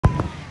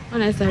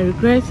Honestly, I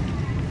regret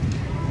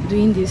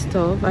doing this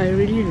stuff. I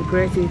really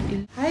regret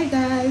it. Hi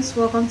guys,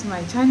 welcome to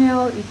my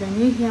channel. If you're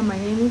new here, my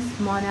name is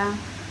Mona,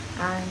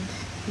 and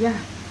yeah,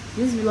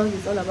 this vlog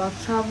is all about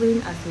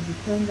traveling as a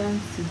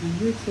dependent to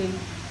the UK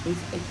with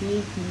a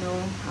kid.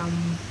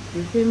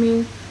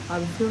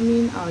 I'll be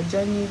filming our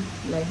journey,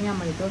 like me and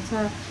my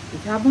daughter.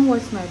 If you haven't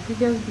watched my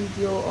previous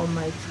video on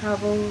my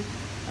travel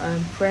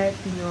prep,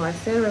 I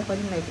started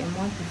recording like a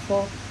month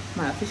before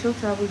my official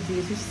travel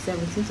date, which is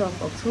 17th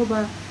of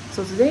October.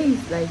 So today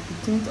is like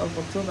 15th of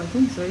October. I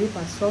think it's already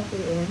past 12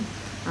 a.m.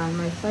 and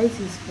my flight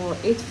is for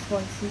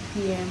 8:40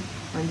 p.m.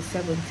 on the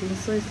 17th.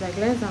 So it's like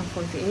less than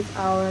 48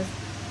 hours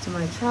to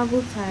my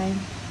travel time.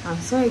 I'm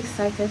so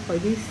excited for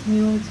this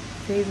new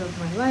phase of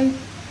my life,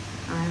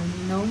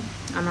 and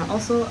I'm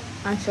also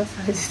anxious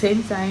at the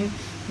same time.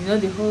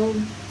 The whole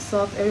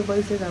stuff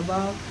everybody says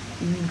about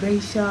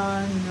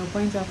immigration,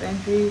 points of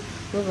entry,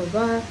 blah blah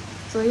blah.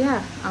 So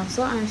yeah, I'm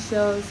so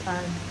anxious,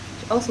 and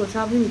also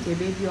traveling with a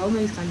baby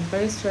always can be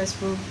very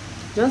stressful.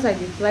 Just like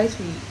the flight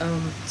we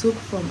took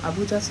from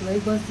Abuja to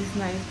Lagos this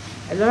night,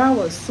 Elora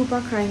was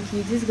super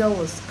cranky. This girl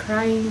was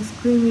crying,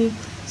 screaming.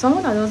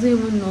 Someone that doesn't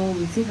even know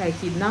we think I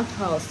kidnapped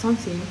her or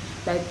something.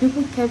 Like,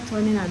 people kept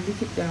turning and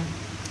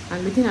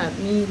looking at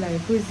me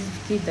like, who is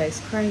this kid that is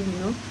crying?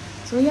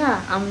 So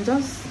yeah, I'm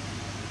just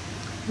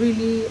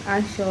really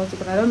anxious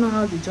because I don't know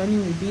how the journey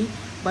will be,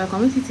 but I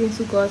commit it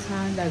into God's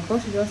hand. Like,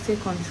 God should just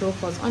take control,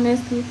 because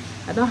honestly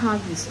I don't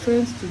have the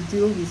strength to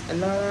deal with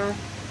Elora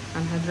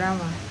and her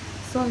drama.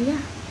 So yeah,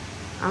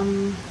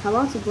 I'm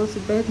about to go to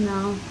bed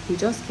now. We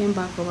just came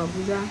back from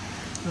Abuja,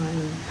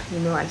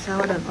 and I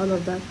showered and all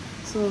of that.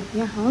 So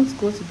yeah, I want to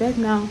go to bed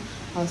now.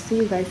 I'll see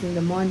you guys in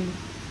the morning.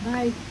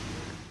 Bye.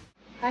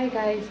 Hi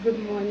guys, good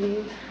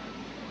morning.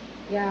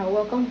 Yeah,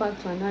 welcome back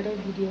to another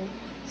video.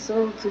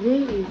 So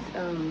today is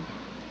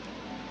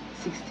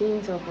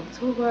 16th of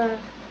October.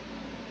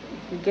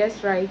 If you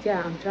guessed right,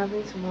 yeah, I'm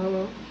traveling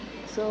tomorrow.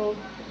 So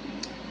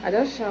I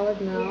just showered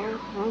now.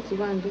 I want to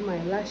go and do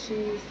my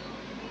lashes.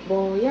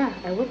 But yeah,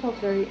 I woke up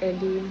very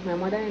early. My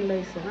mother-in-law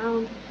is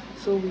around,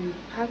 so we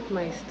packed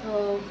my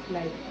stuff.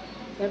 Like,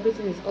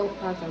 everything is all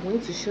packed. I'm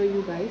going to show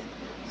you guys.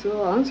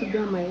 So I want to be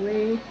on my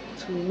way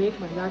to make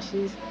my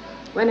lashes.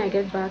 When I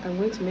get back, I'm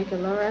going to make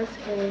Elora's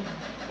hair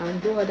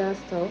and do other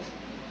stuff.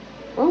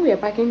 When we are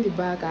packing the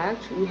bag,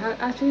 we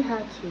actually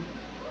had to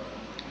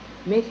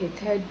make a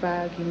third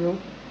bag,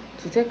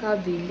 to take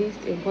out the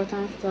least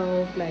important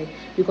stuff. Like,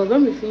 because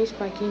when we finished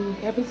packing,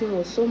 everything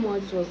was so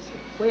much. It was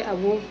way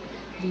above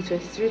the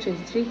 23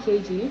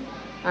 kg,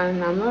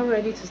 and I'm not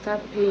ready to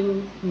start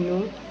paying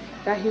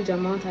that huge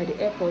amount at the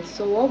airport.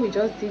 So what we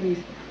just did is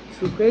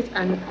to create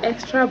an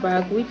extra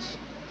bag, which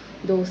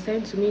they'll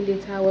send to me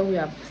later when we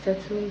have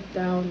settled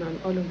down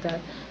and all of that.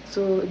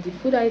 So the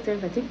food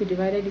items, I think we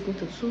divided it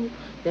into two.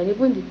 Then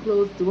even the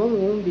clothes, the one we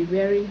won't be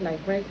wearing like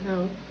right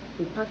now,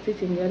 we packed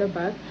it in the other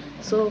bag.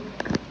 So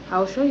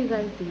I'll show you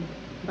guys the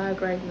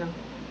bag right now.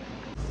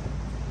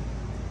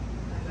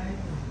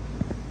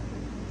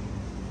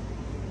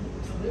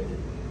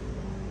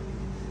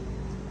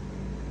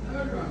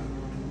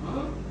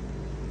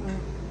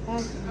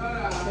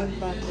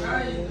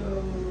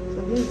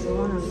 So this is the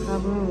one I'm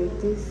traveling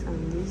with, this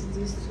and this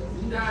two.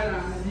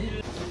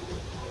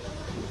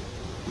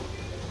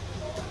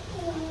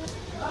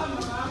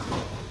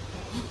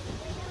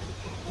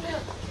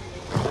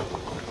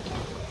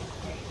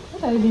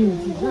 What are you doing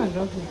with it?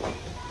 Drop it.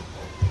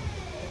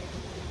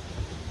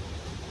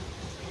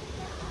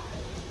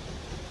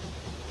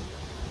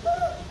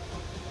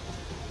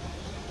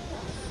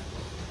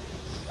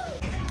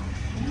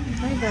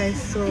 Hi guys,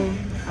 so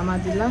I'm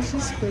at the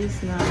lashes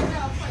place now.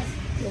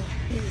 Yeah,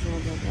 this is all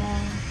the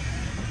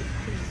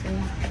I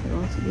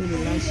want to do the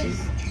lashes.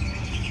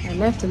 I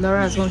left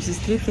Laura as well, she's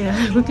sleeping.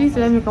 I quickly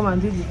said, let me come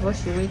and do it before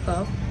she wake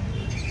up.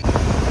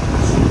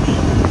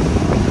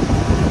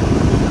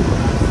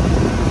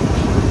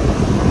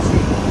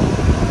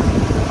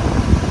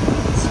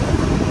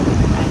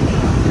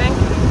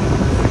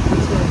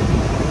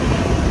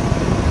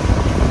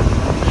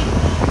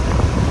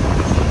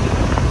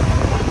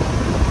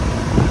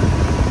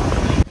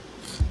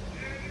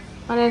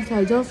 Honestly,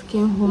 I just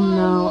came home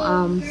now.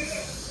 I'm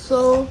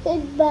so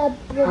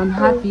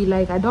unhappy.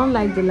 Like, I don't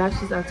like the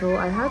lashes at all.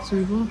 I had to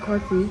even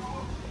cut it.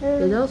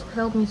 They just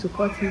helped me to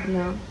cut it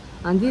now,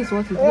 and this is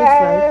what it looks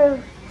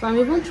like. So I'm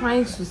even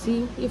trying to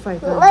see if I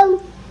can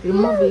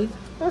remove it.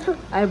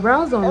 I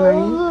browsed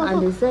online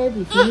and they said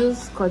if you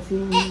use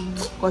cotton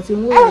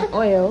wool and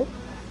oil,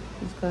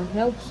 it can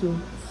help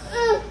to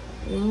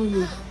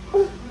remove it.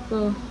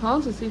 So I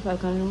want to see if I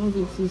can remove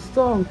it. It's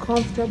so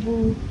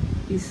uncomfortable.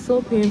 It's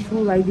so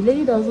painful. Like, the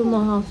lady doesn't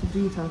know how to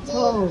do it at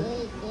all.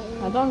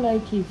 I don't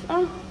like it.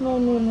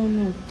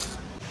 No.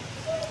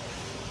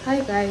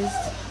 Hi guys,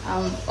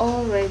 I'm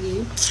all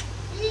ready.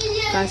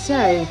 You can see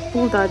I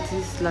pulled out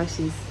these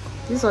lashes.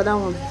 This other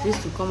one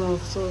refused to come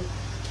off, so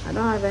I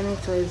don't have any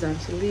choice than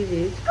to leave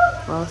it.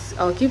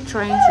 I'll keep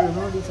trying to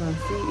remove it and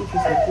see if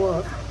it will go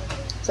off.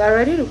 So I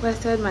already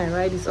requested my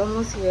ride. It's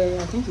almost here.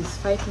 I think it's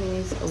 5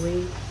 minutes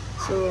away.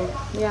 So So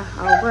yeah,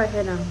 I'll go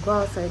ahead and go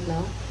outside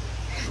now.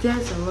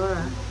 There's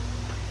Aurora.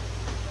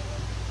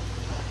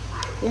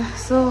 Yeah,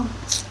 so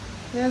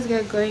let's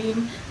get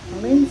going.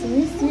 I'm going to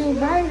miss you.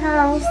 Bye,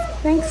 house.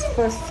 Thanks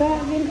for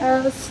serving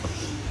us.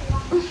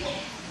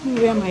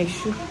 Wear my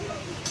shoe.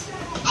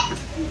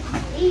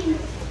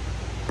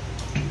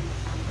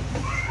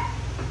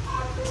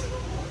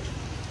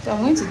 So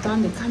I'm going to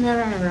turn the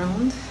camera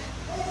around.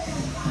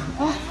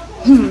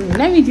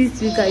 Let me this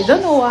week. I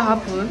don't know what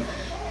happened.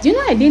 Do you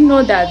know I didn't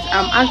know that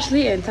I'm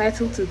actually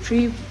entitled to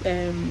 3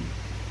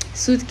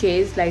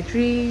 suitcase, like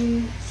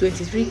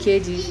 323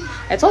 kg.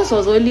 I thought it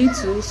was only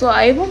 2, so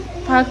I even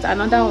packed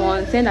another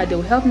one saying that they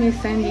will help me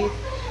send it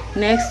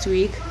next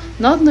week,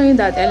 not knowing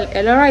that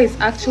Elora is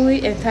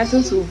actually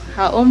entitled to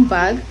her own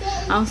bag.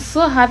 I'm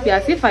so happy,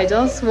 as if I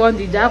just won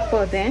the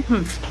jackpot.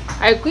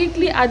 I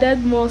quickly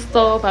added more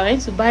stuff. I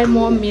went to buy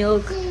more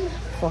milk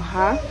for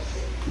her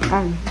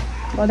and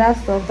other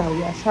stuff that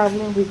we are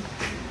traveling with.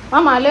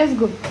 Mama, let's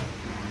go.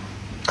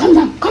 Come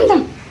down, come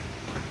down.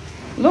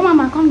 Go,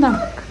 Mama, come down.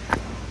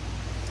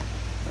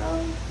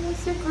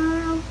 Yes, you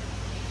girl.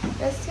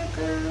 Yes, you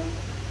girl.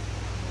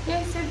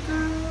 Yes, you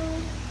girl.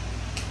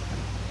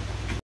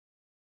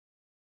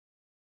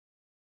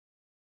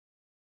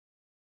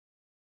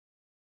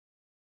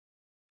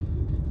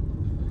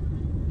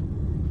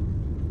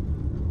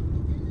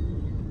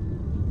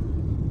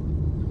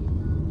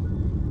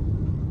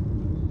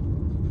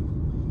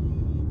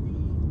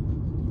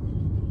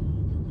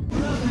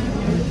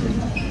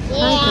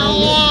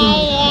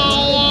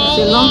 It's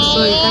a long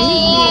story. Can you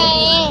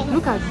see?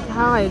 Look at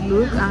how I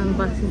look and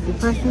versus the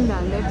person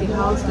that left the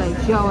house like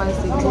few hours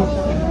ago.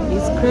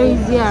 It's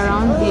crazy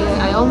around here.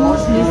 I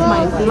almost missed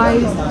my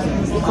flight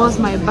because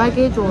my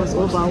baggage was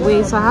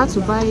overweight, so I had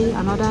to buy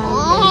another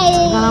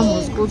Ghana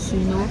Moscow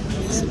to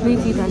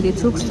split it, and they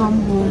took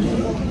some home.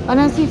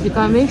 Honestly, if you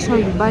can make sure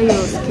you buy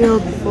your scale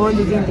before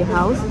leaving the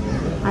house.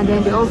 And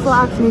then they also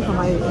asked me for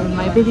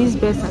my baby's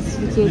birth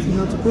certificate,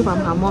 to prove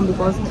I'm her mom,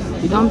 because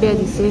we don't bear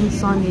the same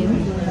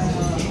surname.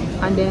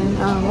 And then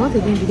what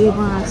again did they even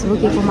ask me?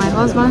 Okay, for my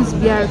husband's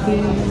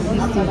BRP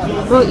listing.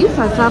 So if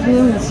you're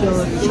traveling with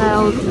your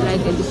child,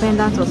 like a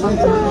dependent or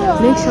something,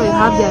 make sure you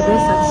have their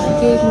birth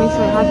certificate, make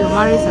sure you have your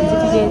marriage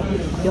certificate,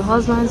 your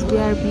husband's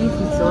BRP if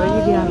it's already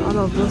there, and all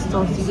of those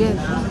stuff to get.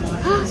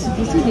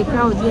 You see the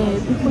crowd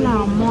here, people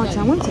are much.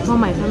 I'm going to turn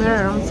my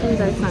camera around so you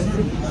guys can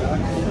see.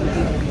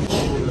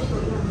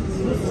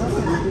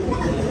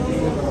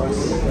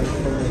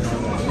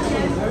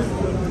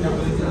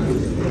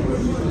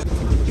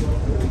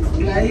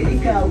 Hey,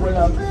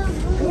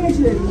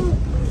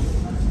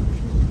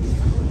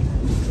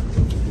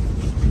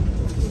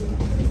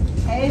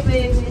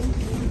 baby.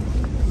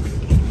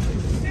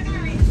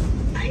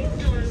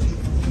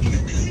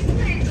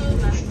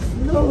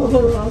 No,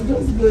 I'm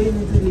just going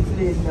into the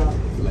plane now.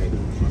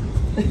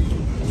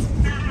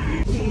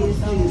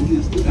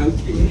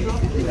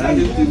 I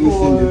need to listen to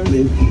the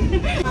plane.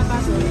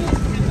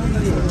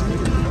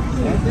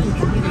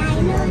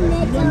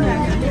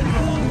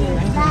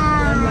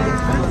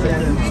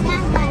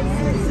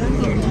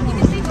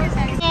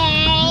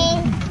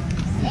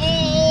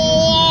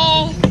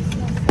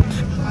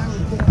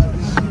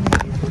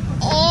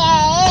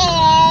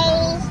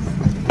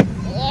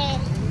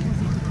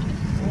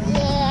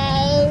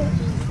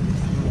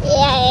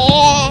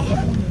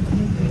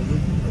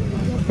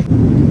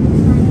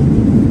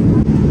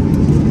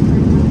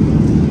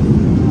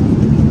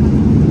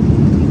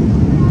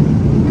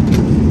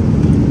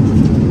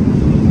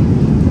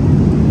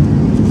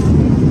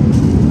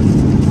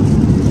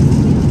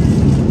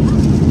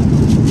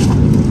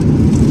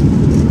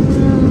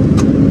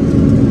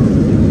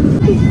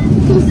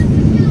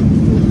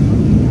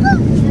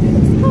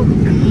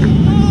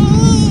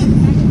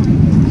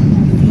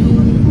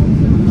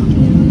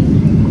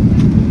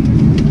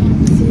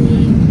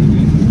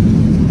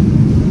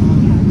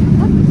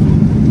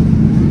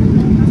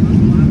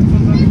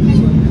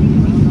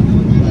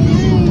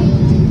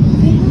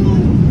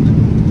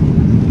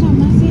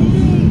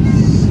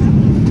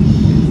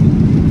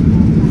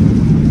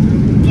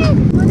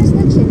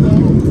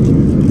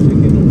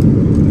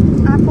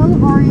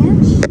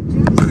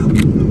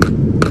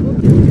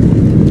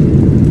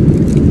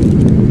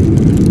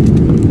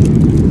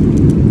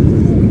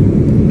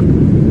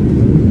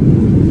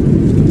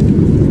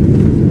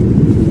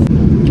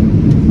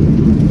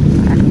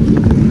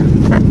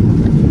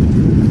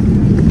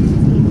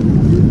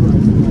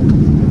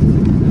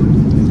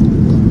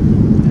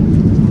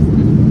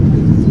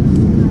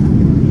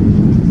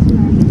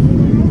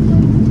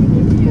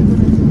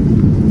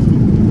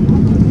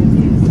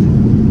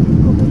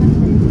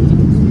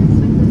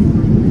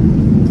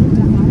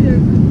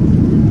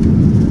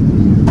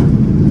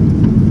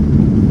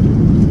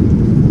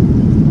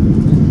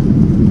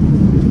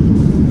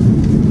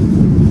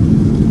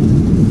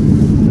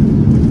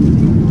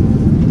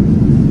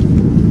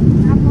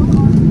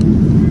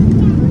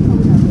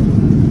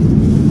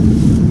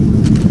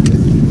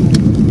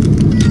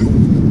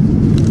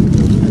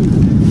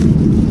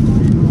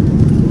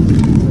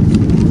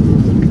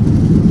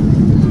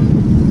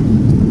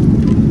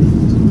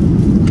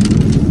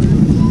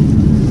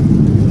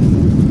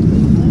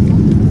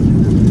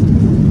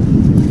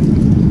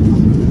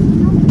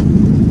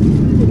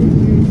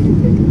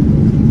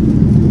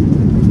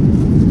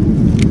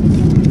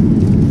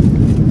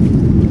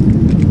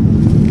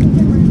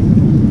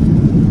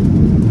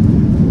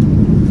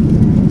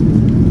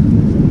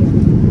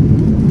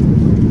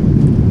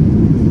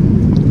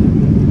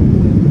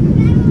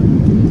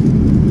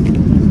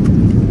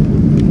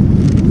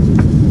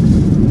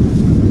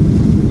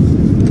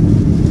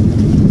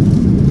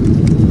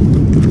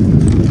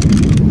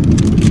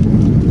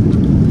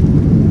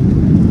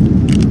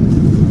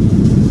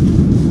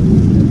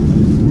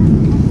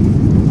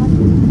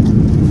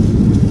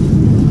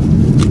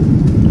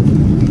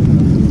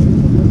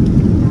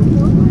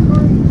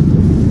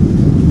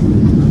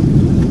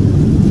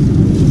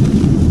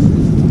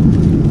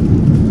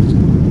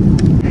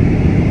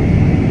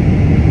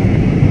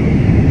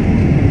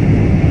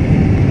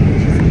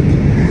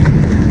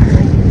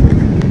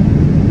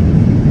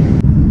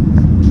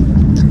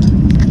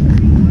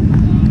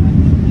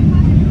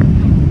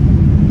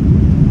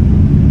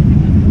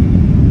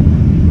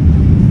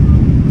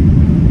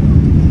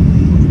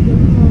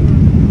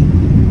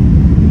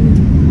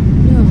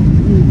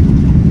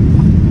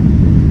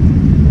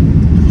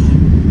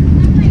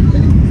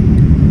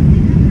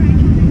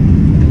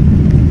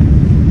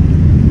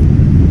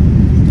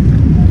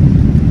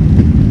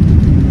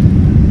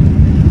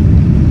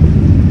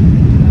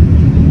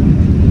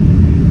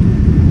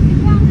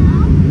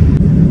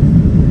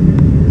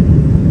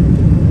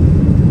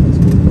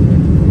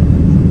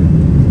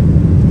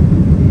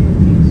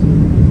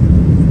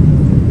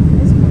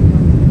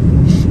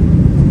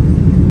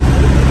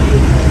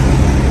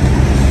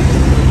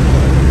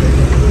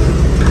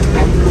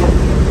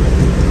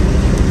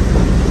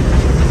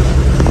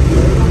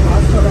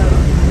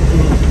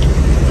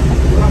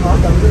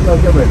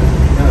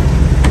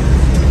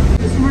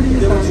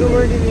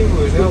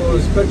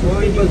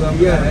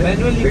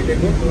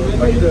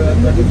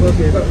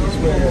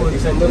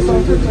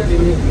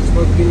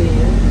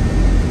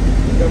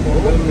 आप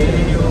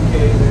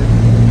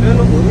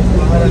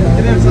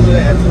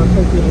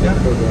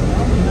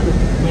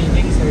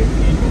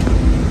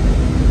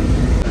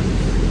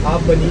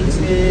बनी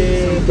से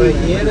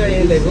ये ना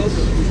ये Legos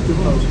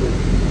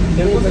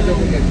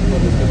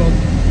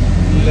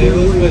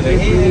Legos में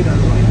रहे हैं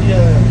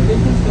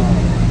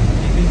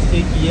stay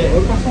किया है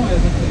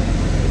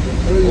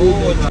वो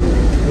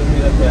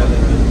मेरा ख्याल है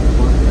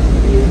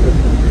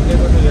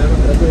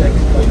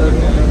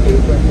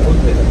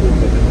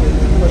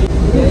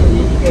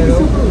यही कह रहा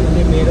हूँ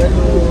कि मेरा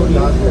जो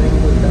लास्ट टाइम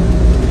होता है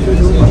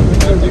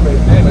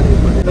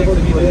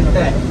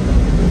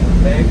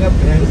मैं क्या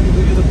भैंस की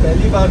वीडियो तो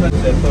पहली बार मैं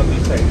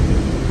साइड से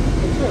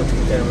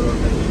कैमरा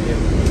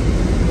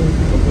तो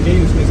मुझे ही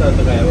उसके साथ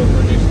लगाया हुआ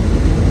प्रोजेक्ट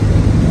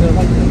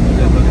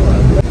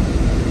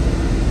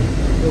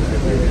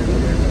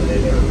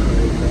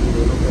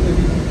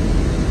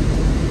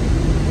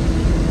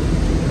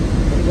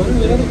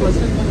मेरा तो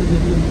पर्सन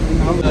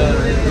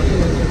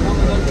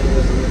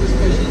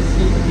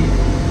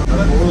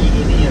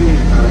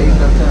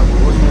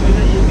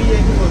ये भी है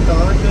कि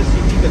मुल्तान जो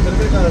सिटी कतर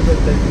पे कहा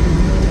सकता है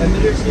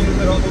एमिरेट्स के लिए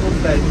कराओ तो वो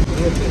फ्लाइट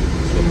नहीं होते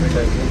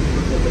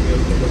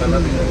बताना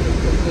भी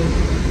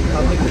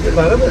आपने कितने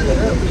 12 बजे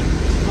ना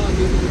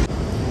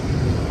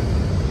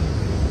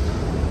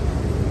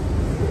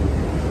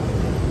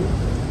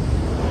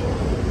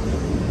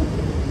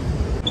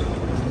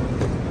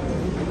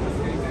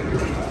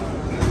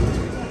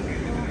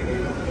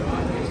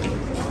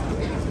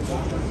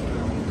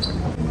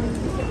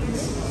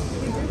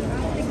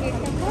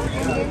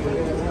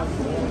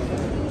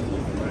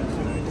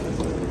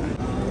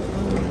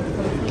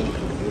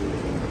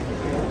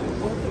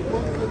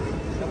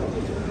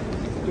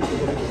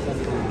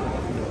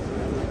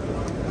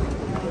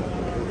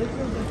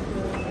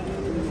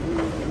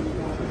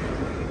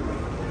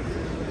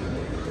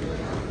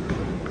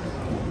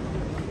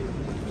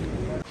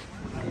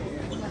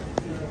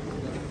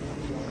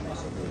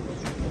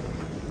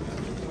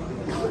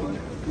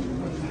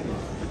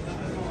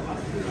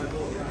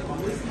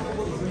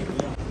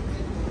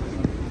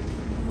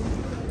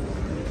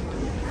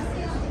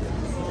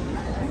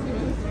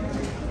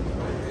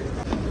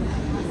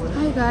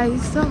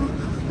guys, so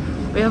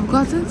we have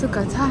gotten to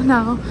Qatar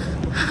now.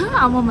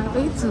 I'm on my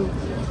way to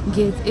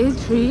gate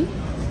A3.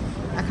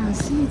 I can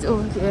see it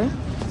over there.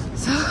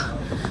 So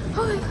oh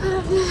my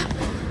god,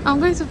 I'm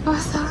going to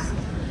pass out.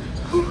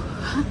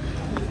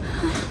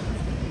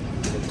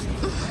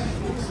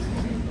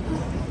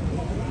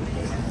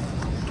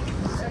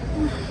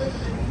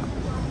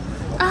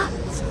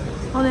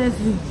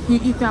 Honestly,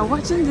 if you are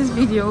watching this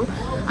video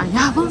and you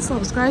haven't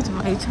subscribed to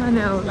my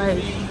channel,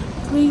 like,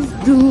 please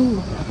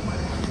do.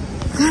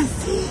 Can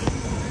see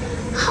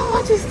how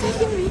much it's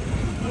taking me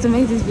to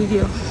make this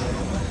video.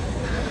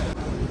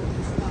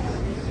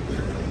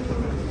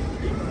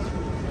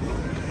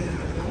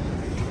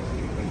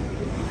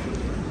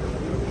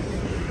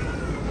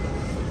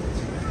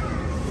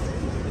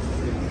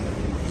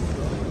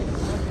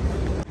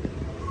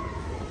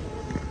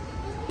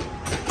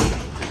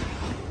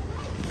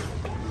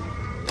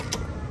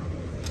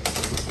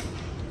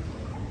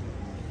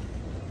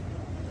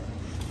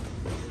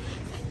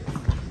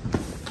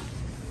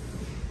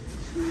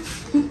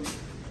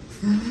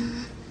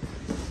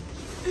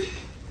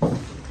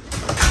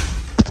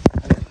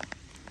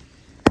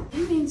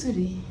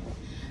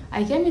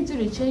 I came into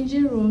the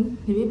changing room,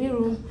 the baby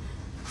room,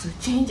 to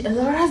change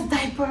Laura's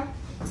diaper,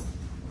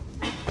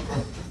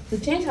 to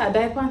change her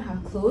diaper and her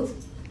clothes.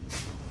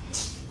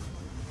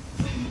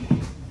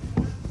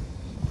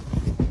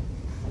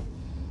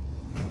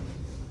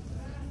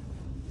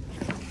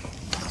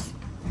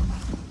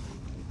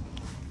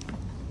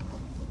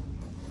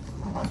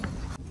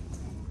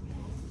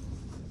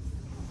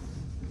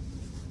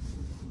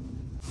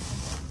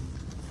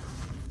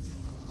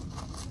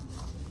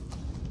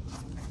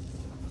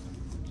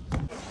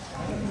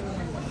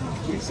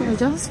 So I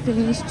just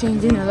finished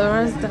changing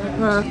Laura's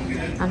diaper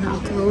and her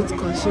clothes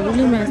because she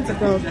really messed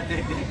it up.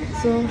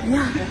 So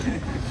yeah,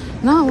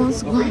 now I want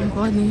to go and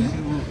bunny.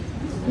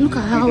 Look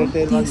at how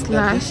this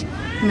lash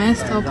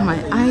messed up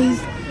my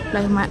eyes.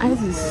 Like my eyes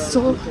is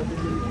so,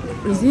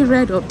 is it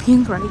red or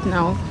pink right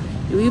now?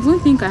 You even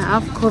think I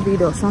have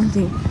COVID or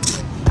something.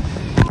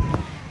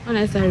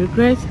 Honestly, I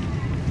regret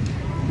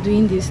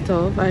doing this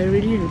stuff. I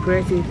really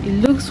regret it.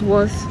 It looks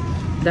worse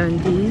than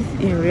this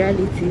in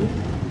reality,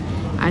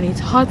 and it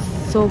hurts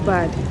so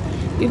bad.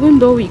 Even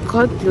though we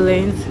cut the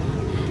lens,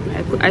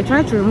 I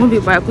tried to remove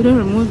it, but I couldn't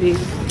remove it.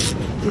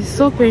 It's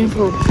so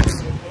painful.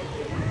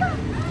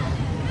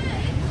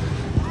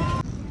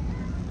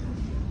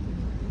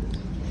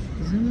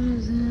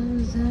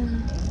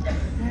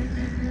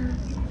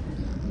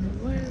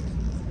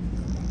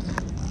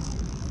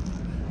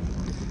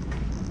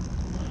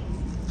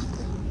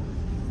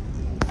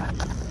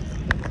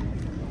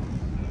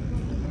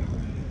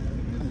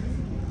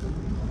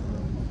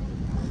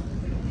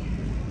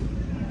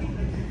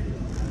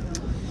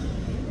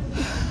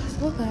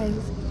 So guys,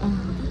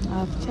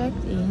 I've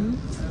checked in.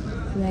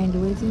 We're in the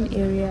waiting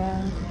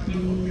area.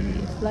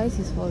 The flight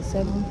is for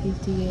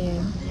 7:50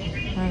 a.m.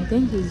 I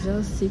think it's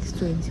just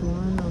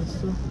 6:21 or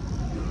so.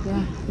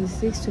 Yeah, it's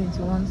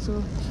 6:21.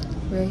 So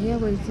we're here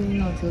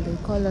waiting until they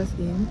call us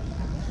in.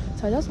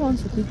 So I just want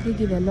to quickly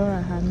give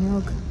Elora her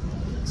milk,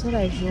 so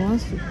that if she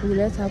wants to poo,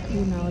 let her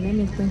poo now. Let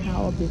me clean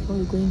her up before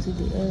we go into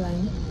the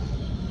airline,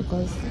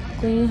 because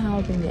cleaning her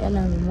up in the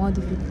airline will be more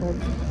difficult,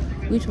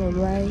 which was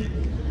why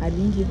I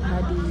didn't give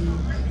her the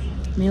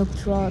milk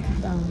throughout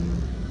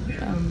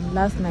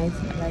last night,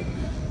 like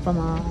from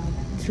our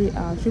trip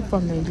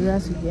from Nigeria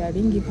to here. I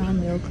didn't give her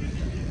milk.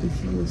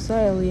 If you saw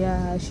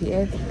earlier, she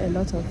ate a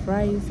lot of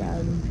rice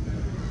and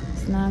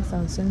snacks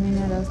and so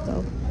many other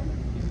stuff.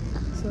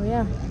 So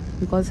yeah,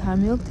 because her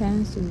milk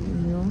tends to,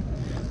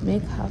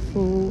 make her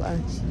full,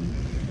 and she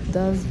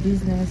does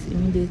business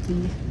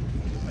immediately.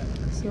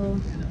 So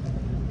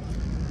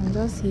I'm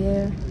just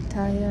here,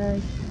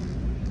 tired.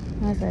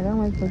 Yes, I don't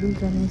wait for this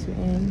journey to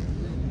end.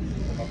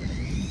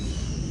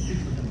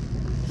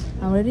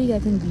 I'm already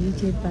getting the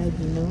UK vibe,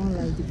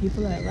 like the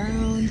people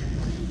around,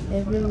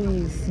 everywhere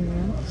is,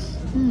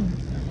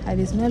 I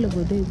just smell of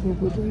Bodo.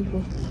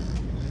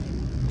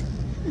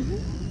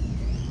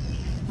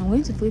 I'm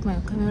going to put my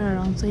camera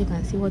around so you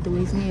can see what the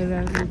waiting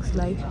area looks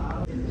like.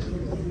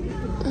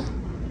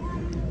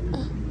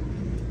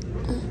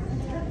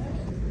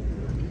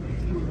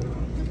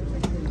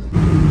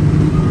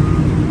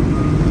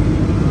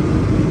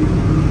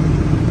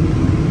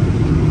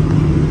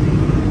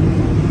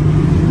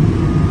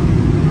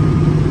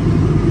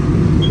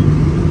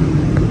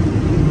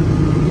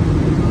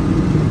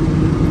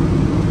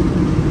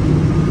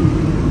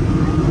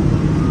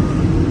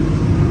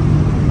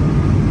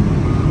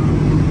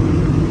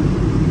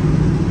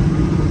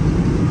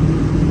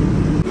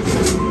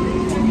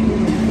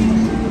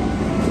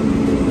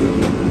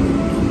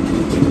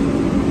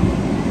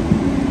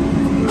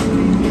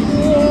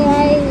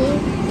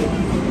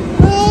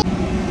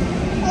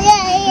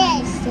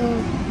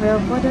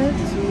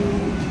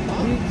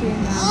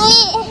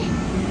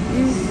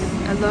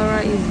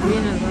 Laura is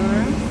being a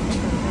Laura.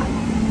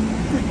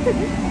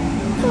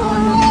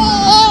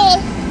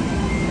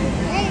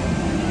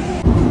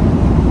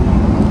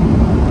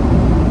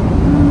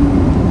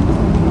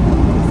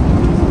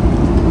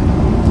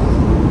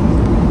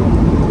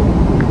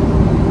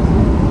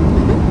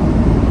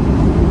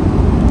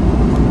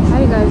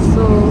 Hi guys,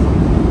 so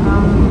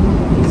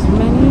it's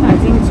remaining I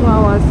think 2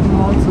 hours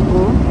more to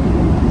go.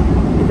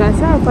 You can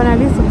see I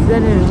finally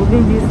succeeded in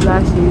removing these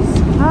lashes.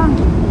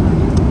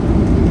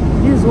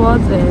 This is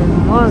what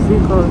is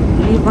it called?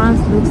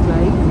 Deliverance looks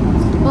like.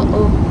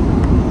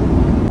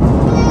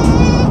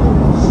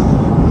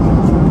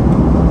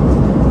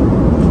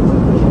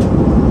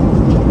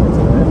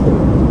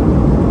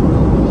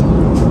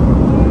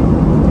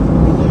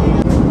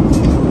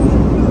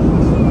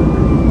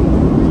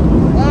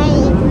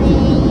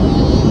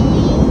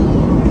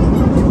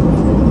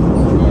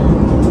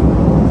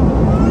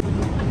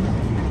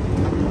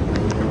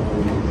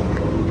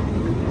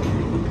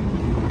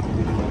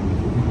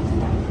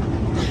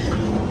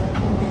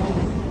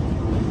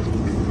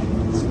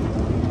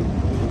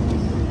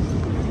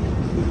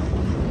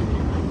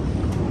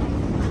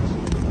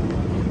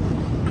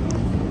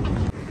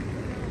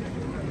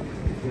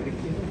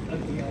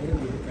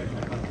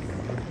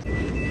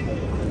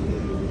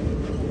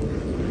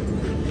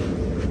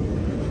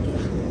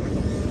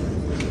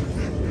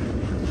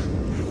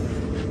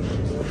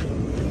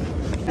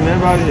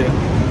 Everybody here.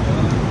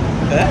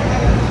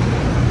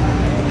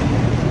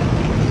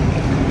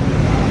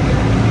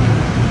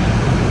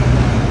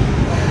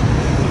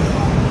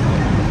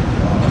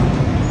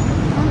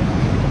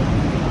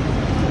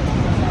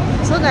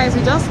 So guys,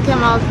 we just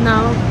came out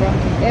now from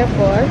the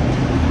airport.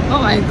 Oh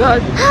my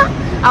god.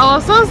 I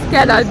was so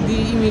scared at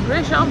the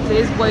immigration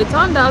place, but it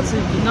turned out to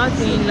be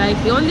nothing.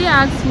 Like, they only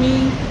asked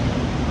me,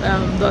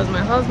 does my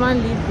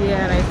husband live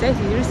there? And I said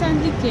he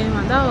recently came,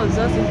 and that was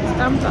just it. He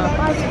stamped our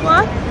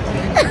passport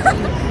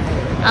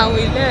and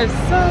we left.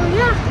 So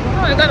yeah,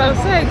 oh my god, I'm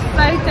so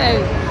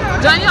excited.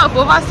 Journey of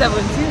over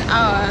 17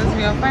 hours.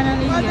 We are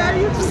finally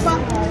here.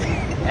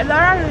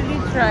 Laura really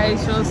tried.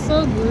 She was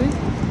so good.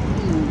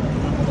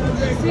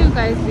 See you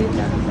guys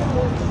later.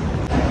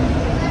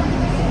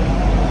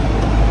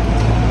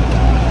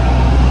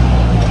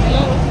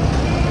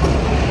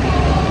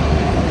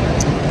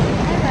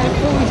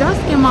 So we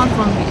just came out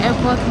from the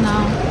airport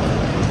now.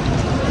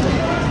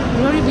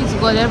 Glory be to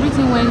God,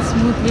 everything went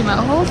smoothly. My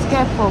whole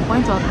scare for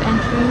point of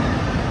entry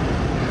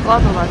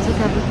got overtook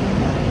everything.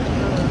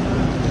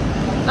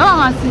 No,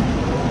 Mama, see.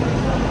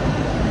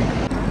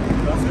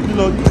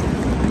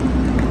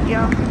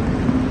 Yeah.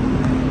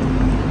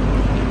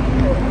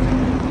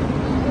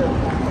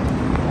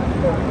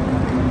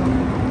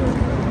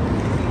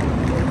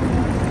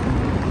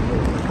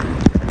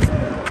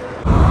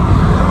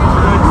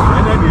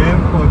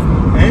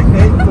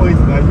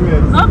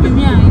 Not be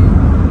me,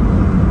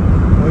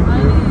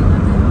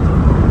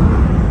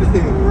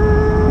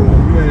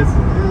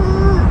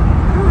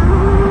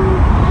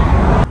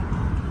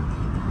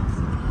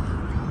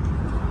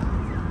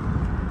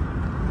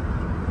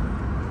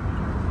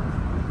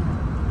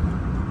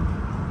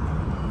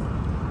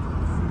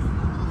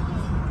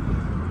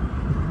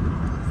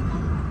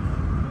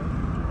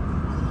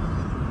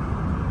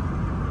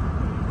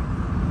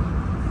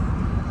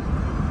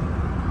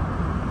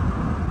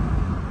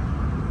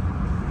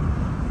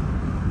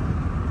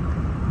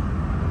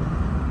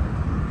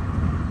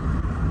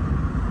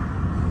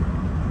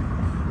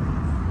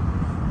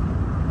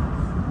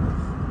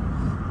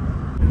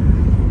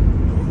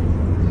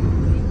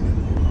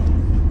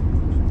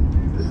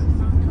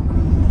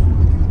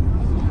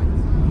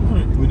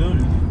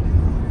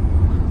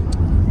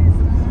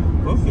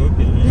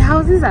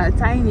 houses are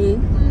tiny.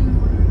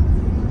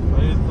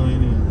 Very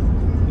tiny.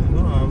 You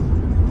know how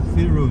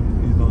sea road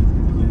is on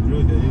the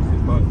road they use to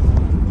pass.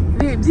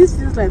 Babe, this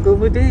feels like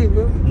over there,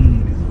 bro.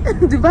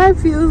 The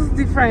vibe feels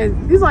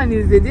different. This one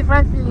is a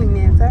different feeling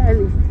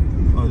entirely.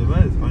 Oh, the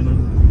vibe is final.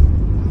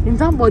 In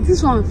terms, but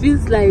this one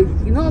feels like,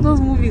 you know, those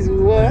movies we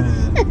watch.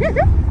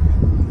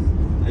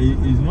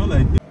 It's more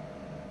like.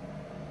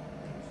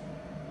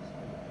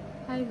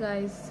 Hi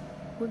guys,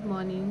 good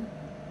morning.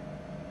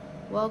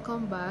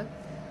 Welcome back.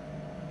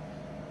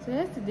 So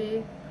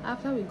yesterday,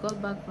 after we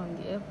got back from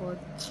the airport,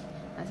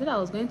 I said I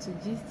was going to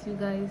gist you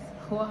guys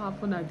what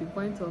happened at the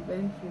point of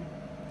entry.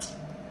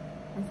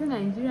 I said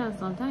Nigerians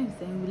sometimes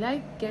we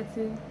like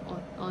getting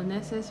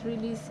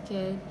unnecessarily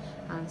scared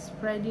and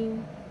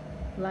spreading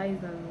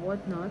lies and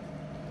whatnot.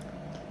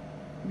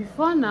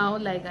 Before now,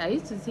 like, I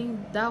used to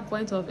think that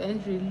point of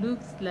entry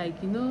looks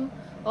like, you know,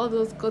 all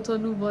those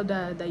Cotonou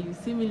border that you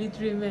see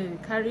military men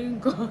carrying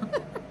guns.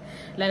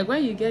 Like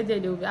when you get there,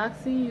 they'll be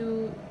asking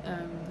you,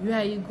 where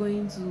are you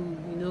going to,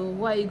 you know,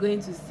 what are you going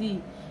to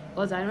see?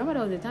 Because I remember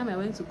there was a time I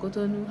went to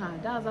Cotonou,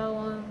 that's how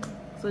one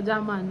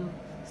soldier man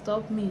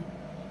stopped me,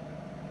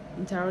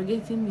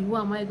 interrogating me, who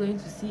am I going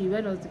to see,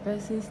 where does the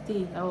person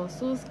stay? I was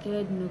so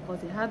scared, you know,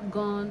 because he had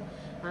gone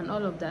and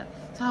all of that.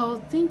 So I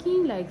was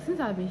thinking, like, since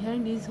I've been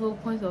hearing this whole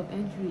point of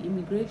entry,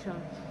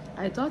 immigration,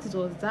 I thought it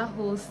was that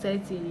whole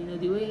setting, you know,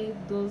 the way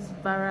those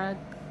barrack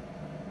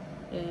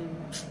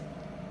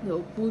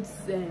they'll put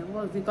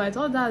what's it called? I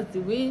thought that's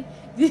the way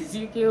this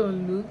UK will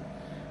look.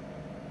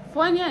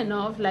 Funny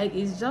enough, like,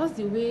 it's just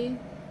the way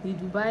the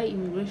Dubai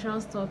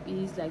immigration stuff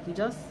is. Like, you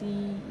just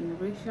see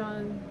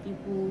immigration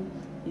people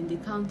in the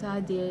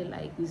counter there,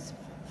 like, with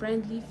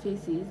friendly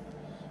faces.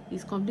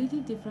 It's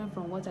completely different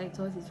from what I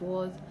thought it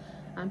was,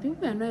 and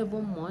people are not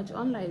even much,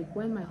 unlike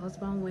when my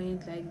husband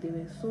went. Like, there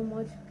were so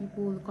much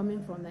people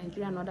coming from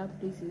Nigeria and other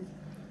places.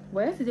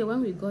 But yesterday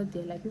when we got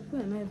there, like, people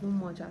are not even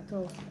much at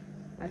all.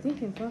 I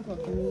think in front of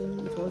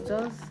me it was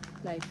just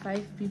like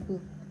 5 people.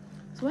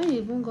 So when it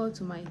even got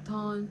to my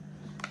turn,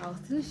 I was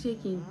still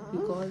shaking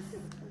because,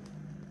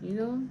 you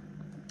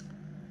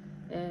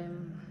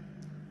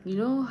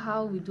know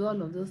how we do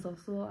all of those stuff.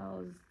 So I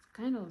was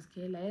kind of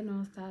scared, like,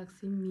 anyone start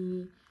asking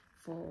me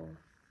for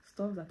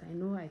stuff that I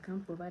know I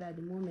can't provide at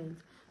the moment.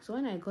 So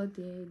when I got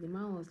there, the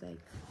man was like,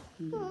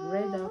 he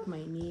read out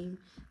my name.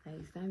 Like,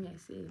 it's time I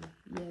said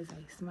yes.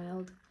 I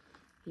smiled.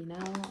 He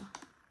now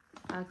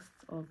asked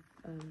of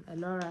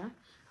Elora.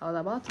 I was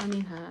about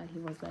turning her. He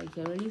was like,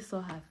 he already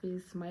saw her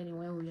face smiling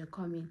when we were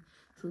coming,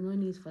 so no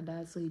need for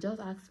that. So he just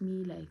asked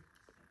me, like,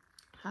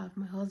 have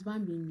my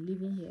husband been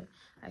living here?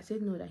 I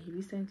said no, that he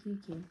recently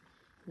came.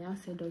 He now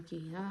said okay.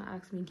 He now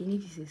asked me again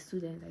if he's a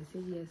student. I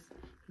said yes.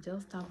 He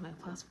just stamped my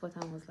passport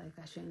and was like,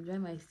 I should enjoy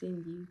my stay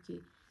in the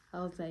UK. I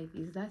was like,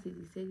 is that it?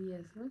 He said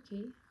yes.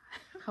 Okay.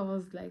 I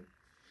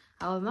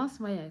was not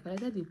smiling. I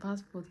collected the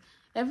passport.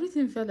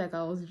 Everything felt like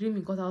I was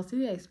dreaming, because I was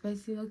still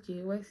expecting,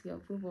 okay, where's your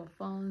proof of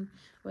funds?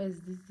 Where's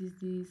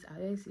this?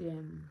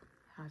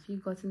 Have you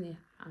gotten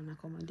an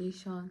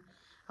accommodation?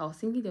 I was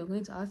thinking they were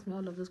going to ask me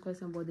all of those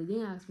questions, but they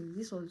didn't ask me.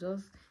 This was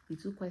just the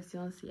 2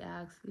 questions he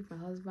asked: if my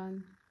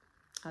husband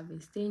have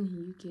been staying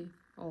in UK,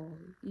 or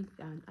if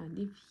and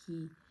if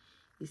he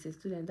is a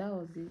student. That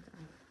was it.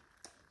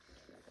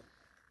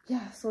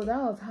 Yeah, so that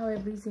was how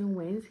everything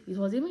went. It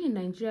was even in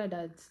Nigeria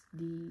that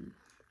the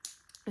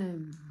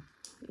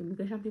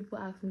immigration people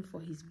asked me for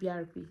his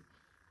BRP.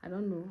 I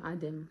don't know, and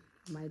then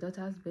my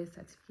daughter's birth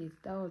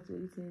certificate. That was the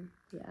only thing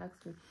they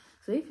asked me.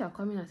 So if you're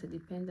coming as a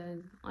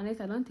dependent,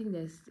 honestly, I don't think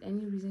there's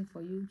any reason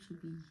for you to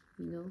be,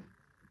 you know,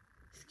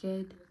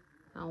 scared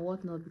and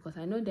whatnot, because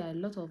I know there are a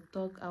lot of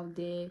talk out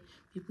there.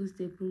 People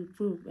say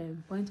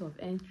point of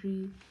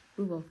entry,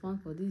 proof of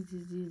fund for this,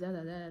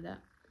 that.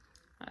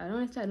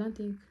 Honestly, I don't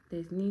think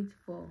there's need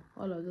for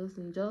all of those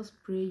things. Just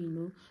pray, you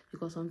know,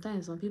 because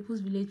sometimes some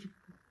people's village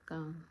people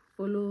can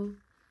follow,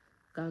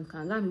 can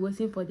be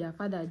waiting for their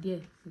father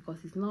there,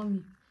 because it's not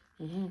me.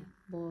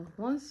 But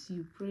once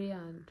you pray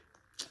and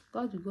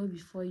God will go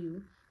before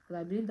you,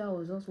 because I believe that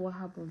was just what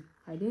happened.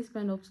 I didn't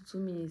spend up to 2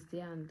 minutes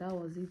there, and that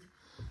was it.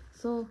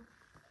 So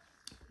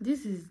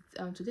this is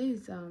today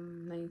is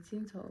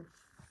 19th of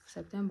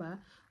September.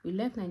 We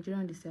left Nigeria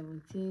on the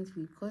 17th.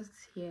 We got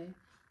here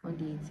on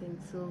the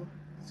 18th. So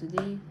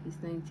today is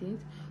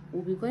 19th.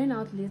 We'll be going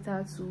out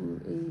later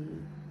to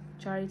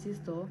a charity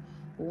store.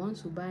 We want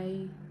to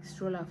buy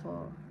stroller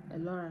for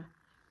Elora.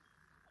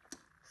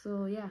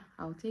 So yeah,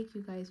 I'll take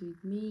you guys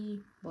with me,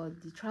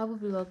 but the travel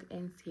vlog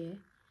ends here.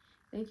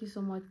 Thank you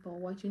so much for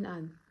watching,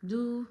 and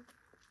do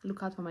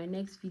look out for my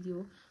next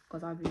video,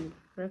 because I'll be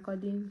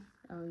recording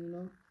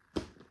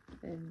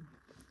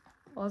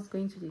us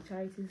going to the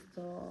charity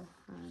store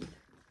and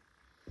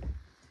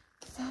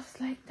stuff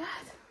like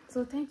that.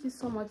 So thank you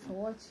so much for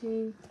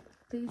watching.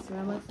 Please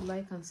remember to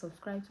like and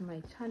subscribe to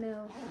my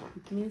channel.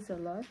 It means a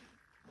lot.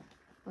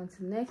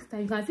 Until next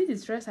time. You can see the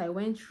stress I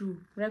went through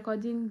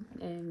recording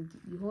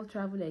the whole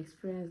travel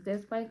experience,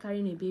 despite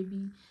carrying a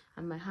baby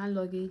and my hand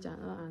luggage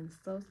and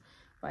stuff,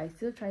 but I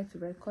still try to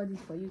record it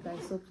for you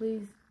guys. So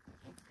please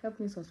help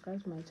me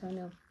subscribe to my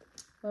channel.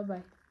 Bye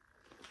bye.